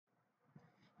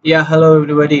Yeah, hello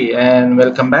everybody, and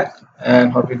welcome back.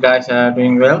 And hope you guys are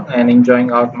doing well and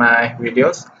enjoying out my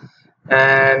videos.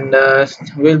 And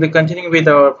we'll be continuing with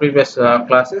our previous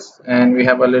classes. And we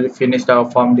have already finished our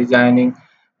form designing,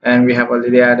 and we have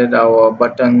already added our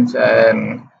buttons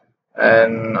and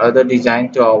other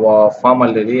design to our form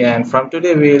already. And from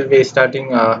today, we'll be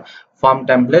starting a form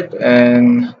template,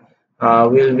 and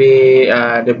we'll be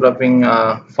developing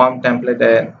a form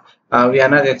template. And we are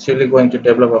not actually going to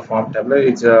develop a form template.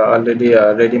 It's already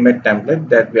a ready-made template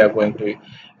that we are going to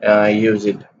use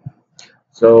it.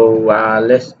 So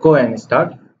let's go and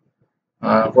start.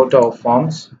 Go to our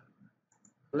forms.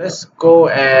 Let's go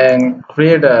and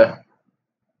create a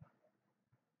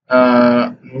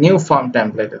new form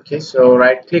template. Okay, so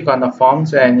right click on the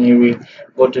forms and you will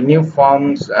go to new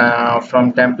forms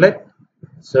from template.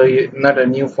 So not a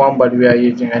new form, but we are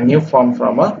using a new form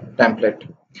from a template.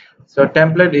 So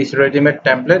template is ready-made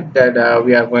template that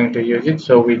we are going to use it,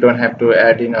 so we don't have to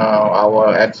add in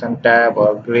our action tab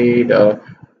or grid or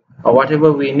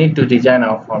whatever we need to design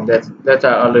our form. That's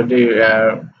already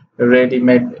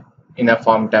ready-made in a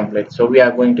form template, so we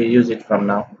are going to use it from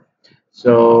now.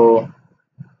 So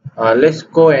let's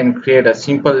go and create a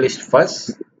simple list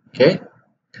first. Okay,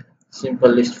 simple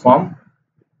list form.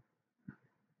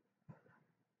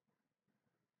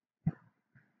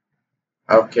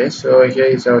 Okay, so here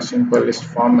is our simple list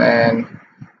form, and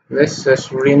let's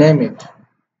just rename it.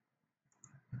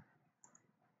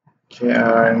 Okay,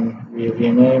 and we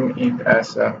rename it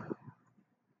as a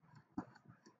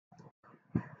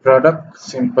product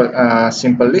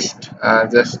simple list,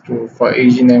 just to for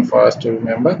easy name for us to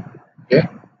remember. Okay,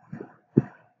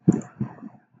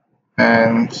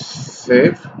 and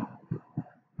save.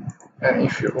 And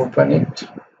if you open it,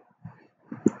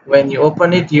 when you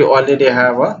open it, you already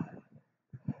have a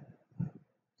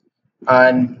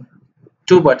and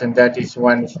two buttons, that is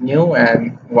one is new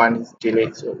and one is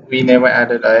delete. So we never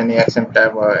added any action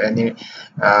tab or any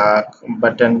uh,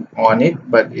 button on it,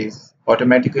 but is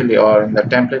automatically or in the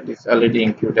template is already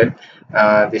included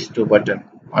these two buttons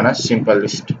on a simple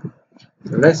list.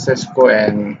 So let's just go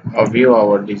and view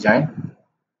our design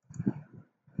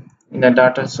in a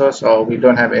data source, or we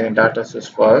don't have any data source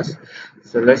for us.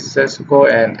 So let's just go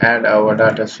and add our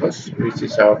data source, which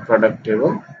is our product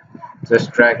table.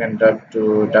 Just drag and drop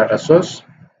to data source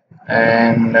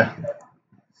and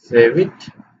save it.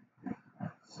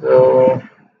 So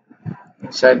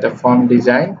inside the form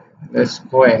design, let's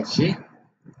go and see.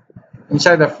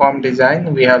 Inside the form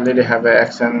design, we already have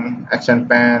an action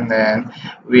pan, and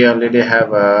we already have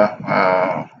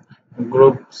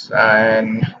groups,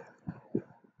 and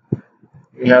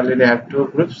we already have two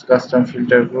groups, custom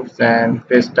filter groups and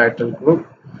page title group.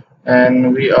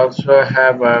 And we also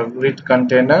have a grid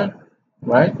container,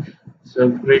 right? So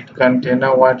grid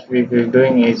container, what we will be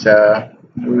doing is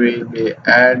we will be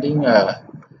adding a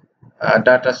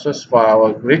data source for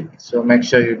our grid, so make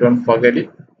sure you don't forget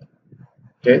it.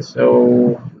 Okay,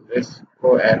 so let's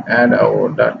go and add our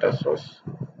data source.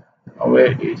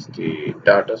 Where is the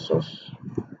data source?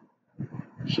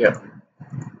 Here.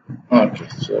 Okay,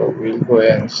 so we'll go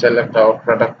and select our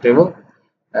product table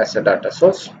as a data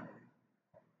source.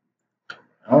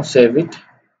 Now save it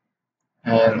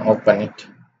and open it.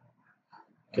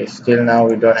 Okay, still now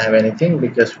we don't have anything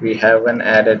because we haven't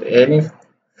added any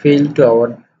field to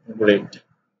our grid.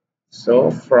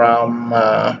 So from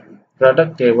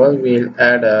product table, we'll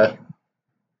add a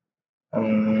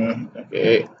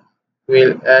okay,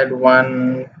 we'll add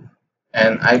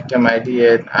an item ID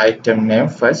and item name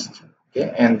first.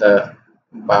 Okay, and the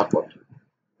barcode.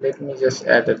 Let me just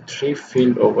add a three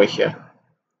field over here.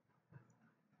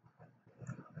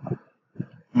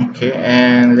 Okay,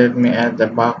 and let me add the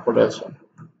barcode also.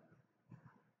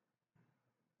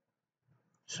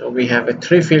 So we have a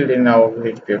three field in our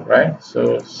grid view, right?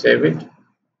 So save it.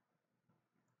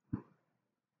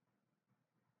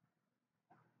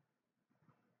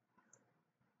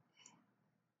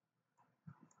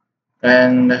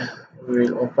 And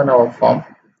we'll open our form.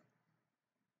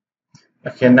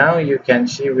 Okay, now you can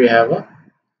see we have a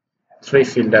three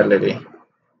field already.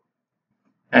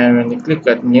 And when you click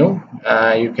at new,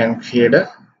 you can create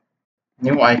a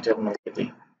new item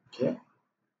already. Okay,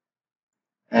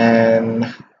 and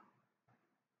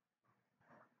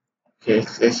okay,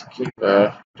 let's give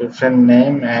a different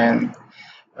name, and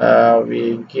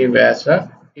we give as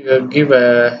a give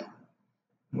a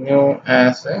new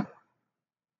as a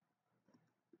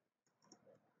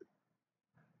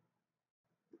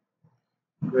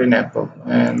green apple,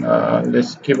 and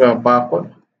let's give a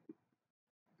barcode,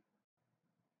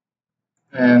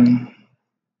 and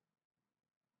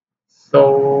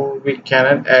so we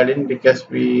cannot add in because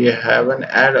we haven't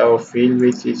add our field,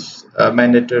 which is a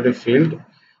mandatory field,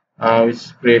 which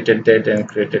is created date and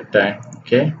created time.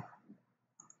 Okay,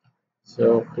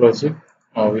 so close it,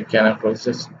 or we cannot close,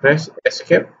 just press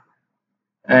escape.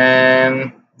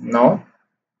 And no.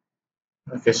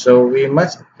 Okay, so we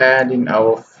must add in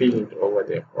our field over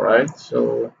there. Right,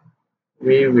 so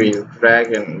we will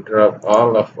drag and drop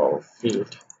all of our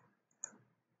field.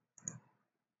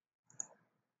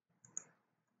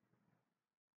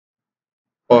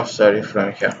 Oh, sorry,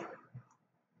 from here.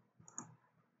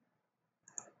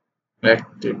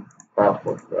 Active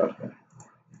barcode.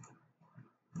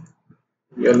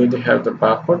 We already have the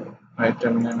barcode.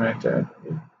 Item name, item.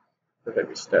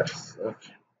 Product status.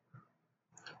 Okay.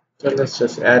 So let's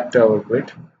just add to our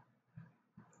grid.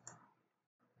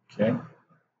 Okay.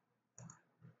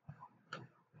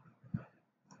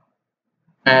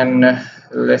 And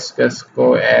let's just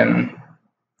go and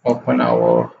open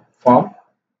our form.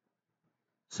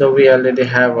 So we already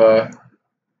have a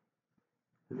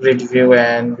grid view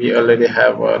and we already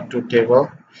have a two table.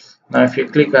 Now if you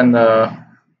click on the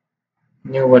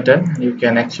new button, you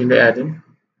can actually add in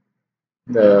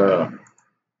the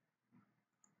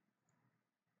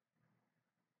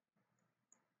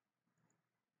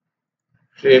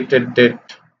created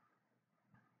date,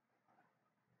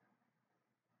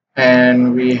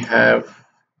 and we have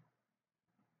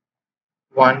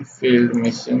one field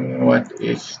missing. What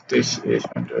is this? Is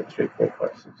 1 2 3 4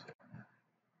 5 6.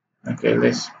 Okay,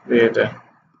 let's create a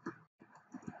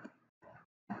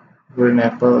green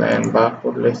apple and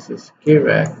barcode. Let's just give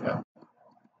it.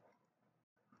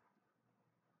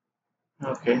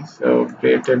 Okay, so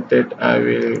created date I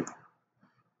will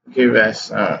give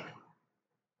as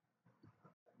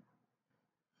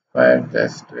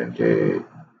 5-28-01.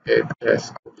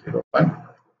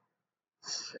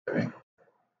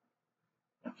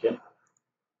 Okay,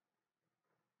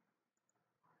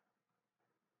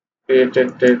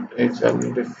 created date is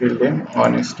already filled in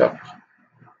on stock.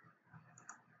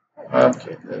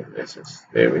 Okay, let's just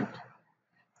save it.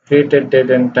 Created date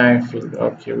and time field.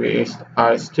 Okay, we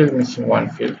are still missing one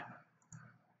field,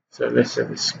 so let's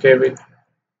just escape it,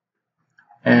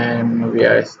 and we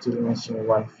are still missing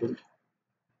one field.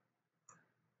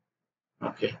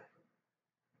 Okay,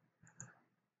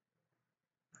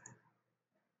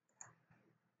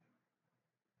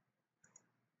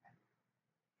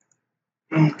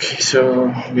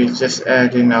 so we just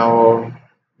add in our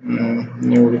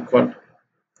new record,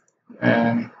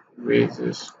 and we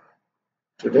just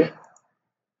today,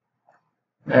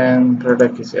 and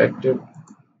product is active,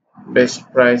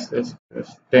 best price is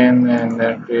 10, and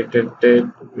then created date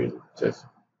we just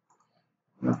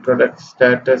product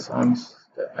status on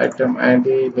the item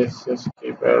ID. Let's just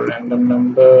give a random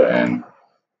number, and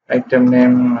item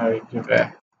name I will give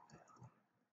a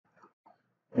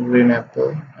green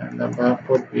apple, and the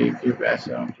barcode we give as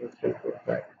 1 2 3 4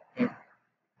 5 8,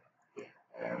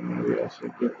 and we also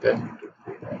give that 1 2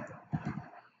 3 9.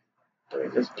 So we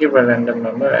just give a random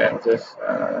number and just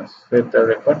set the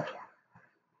record,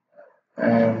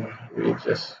 and we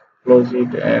just close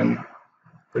it and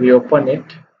reopen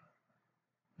it.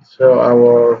 So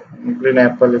our green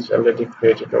apple is already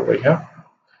created over here,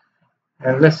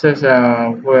 and let's just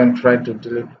go and try to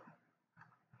delete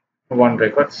one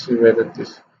record, see whether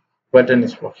this button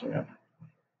is working out.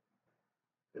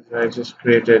 So I just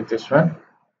created this one,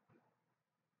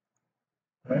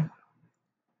 right,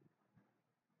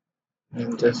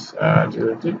 and just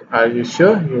delete it. Are you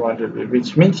sure you want to do it?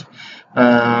 Which means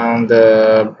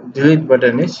the delete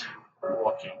button is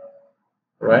working,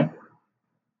 right?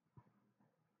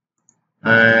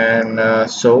 And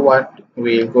so what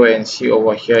we'll go and see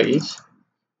over here is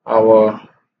our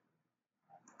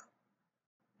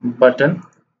button,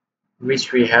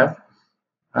 which we have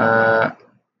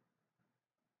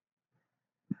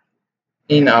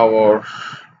in our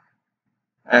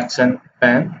action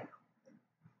pane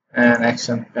and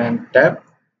action pane tab,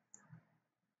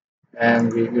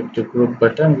 and we go to group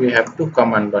button. We have two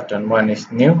command button, one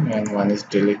is new and one is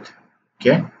delete.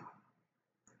 Okay,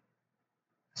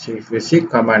 so if you see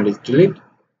command is delete,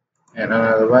 and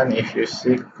another one if you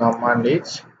see command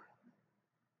is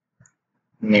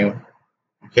new.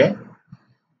 Okay,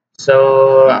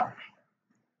 so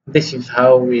this is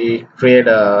how we create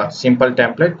a simple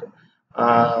template.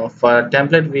 For a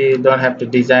template we don't have to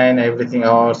design everything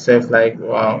ourselves, like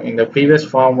in the previous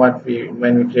form when we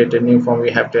create a new form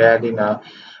we have to add in a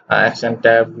action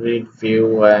tab, grid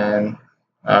view, and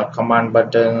command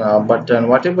button,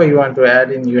 whatever you want to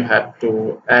add in you have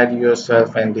to add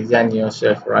yourself and design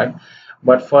yourself, right?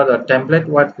 But for the template,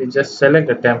 what we just select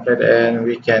the template and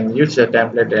we can use the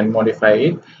template and modify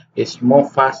it, it's more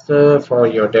faster for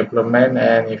your development.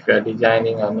 And if you're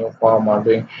designing a new form or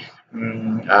doing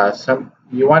some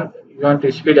you want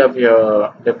to speed up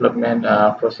your development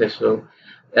process, so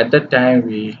at that time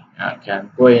we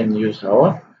can go and use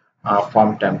our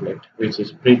form template, which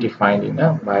is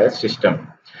predefined by a system.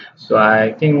 So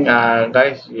I think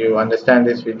guys, you understand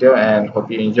this video and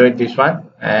hope you enjoyed this one.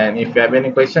 And if you have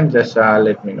any questions, just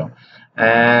let me know.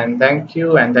 And thank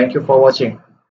you for watching.